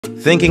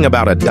Thinking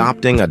about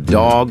adopting a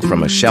dog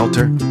from a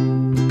shelter?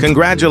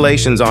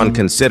 Congratulations on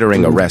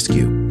considering a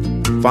rescue.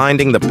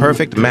 Finding the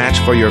perfect match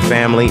for your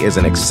family is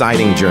an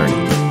exciting journey.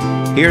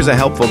 Here's a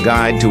helpful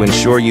guide to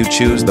ensure you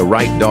choose the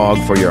right dog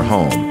for your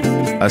home.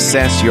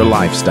 Assess your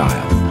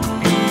lifestyle.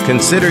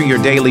 Consider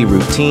your daily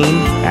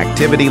routine,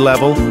 activity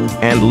level,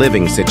 and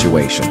living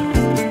situation.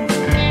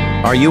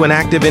 Are you an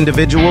active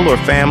individual or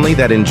family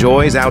that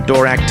enjoys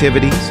outdoor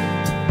activities?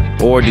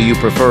 Or do you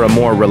prefer a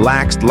more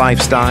relaxed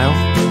lifestyle?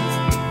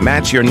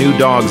 Match your new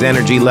dog's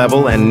energy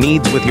level and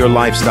needs with your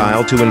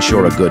lifestyle to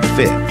ensure a good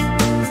fit.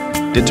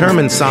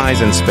 Determine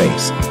size and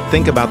space.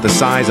 Think about the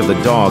size of the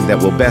dog that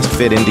will best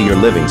fit into your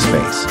living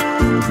space.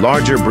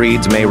 Larger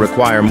breeds may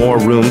require more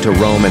room to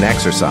roam and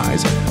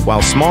exercise,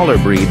 while smaller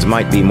breeds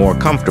might be more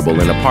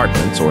comfortable in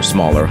apartments or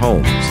smaller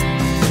homes.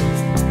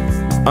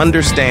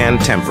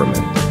 Understand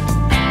temperament.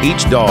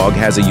 Each dog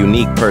has a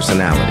unique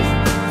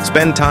personality.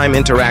 Spend time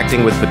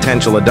interacting with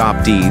potential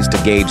adoptees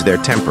to gauge their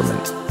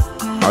temperament.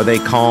 Are they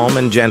calm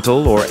and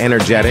gentle or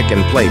energetic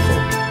and playful?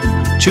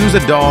 Choose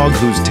a dog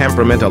whose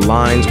temperament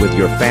aligns with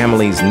your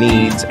family's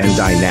needs and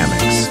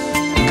dynamics.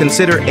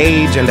 Consider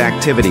age and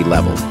activity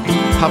level.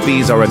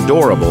 Puppies are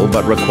adorable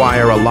but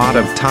require a lot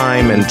of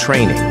time and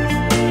training.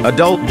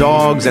 Adult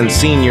dogs and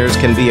seniors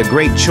can be a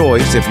great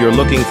choice if you're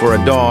looking for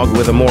a dog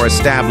with a more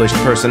established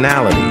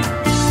personality.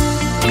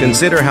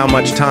 Consider how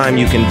much time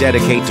you can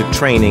dedicate to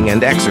training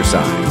and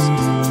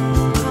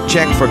exercise.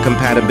 Check for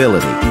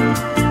compatibility.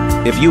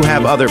 If you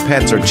have other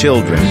pets or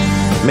children,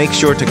 make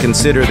sure to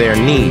consider their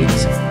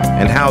needs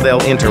and how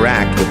they'll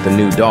interact with the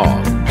new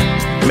dog.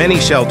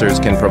 Many shelters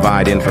can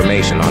provide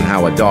information on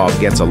how a dog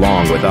gets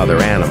along with other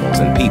animals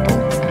and people.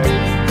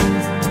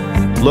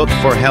 Look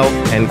for health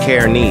and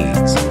care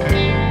needs.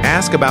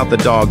 Ask about the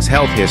dog's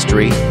health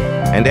history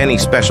and any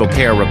special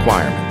care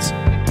requirements.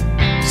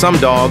 Some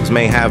dogs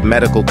may have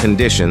medical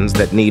conditions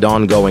that need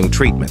ongoing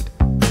treatment.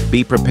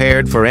 Be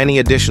prepared for any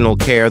additional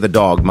care the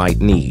dog might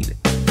need.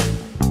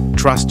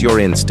 Trust your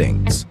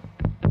instincts.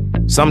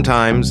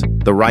 Sometimes,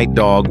 the right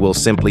dog will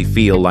simply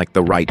feel like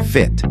the right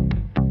fit.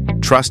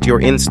 Trust your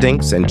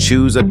instincts and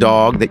choose a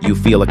dog that you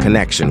feel a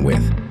connection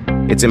with.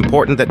 It's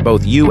important that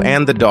both you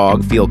and the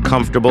dog feel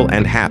comfortable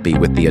and happy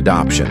with the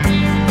adoption.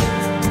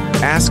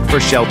 Ask for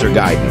shelter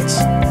guidance.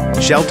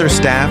 Shelter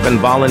staff and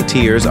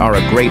volunteers are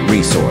a great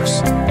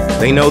resource.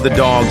 They know the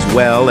dogs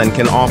well and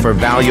can offer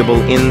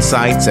valuable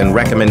insights and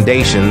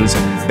recommendations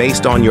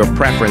based on your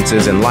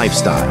preferences and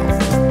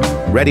lifestyle.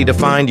 Ready to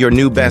find your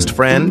new best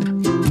friend?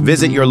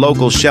 Visit your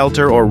local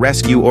shelter or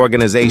rescue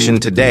organization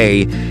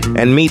today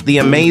and meet the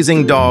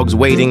amazing dogs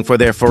waiting for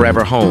their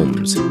forever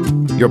homes.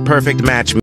 Your perfect match